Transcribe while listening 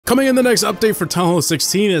Coming in the next update for Townhall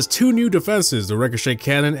 16 is 2 new defenses, the Ricochet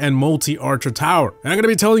cannon and multi-archer tower. And I'm going to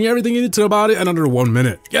be telling you everything you need to know about it in under 1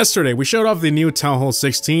 minute. Yesterday, we showed off the new Townhall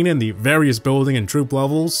 16 and the various building and troop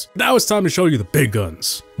levels. Now it's time to show you the big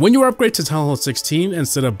guns. When you upgrade to Townhall 16,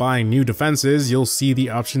 instead of buying new defenses, you'll see the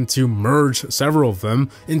option to merge several of them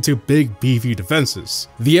into big beefy defenses.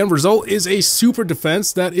 The end result is a super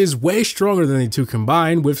defense that is way stronger than the two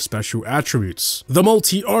combined with special attributes. The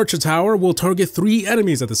multi-archer tower will target 3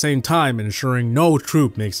 enemies at the same time, ensuring no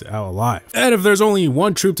troop makes it out alive. And if there's only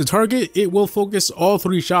 1 troop to target, it will focus all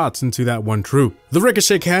 3 shots into that 1 troop. The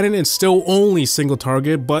Ricochet cannon is still only single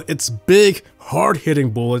target, but its big,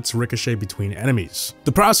 hard-hitting bullets ricochet between enemies.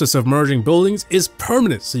 The process of merging buildings is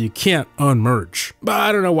permanent, so you can't unmerge. But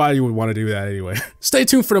I don't know why you would want to do that anyway. Stay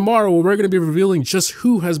tuned for tomorrow, where we're going to be revealing just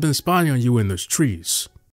who has been spying on you in those trees.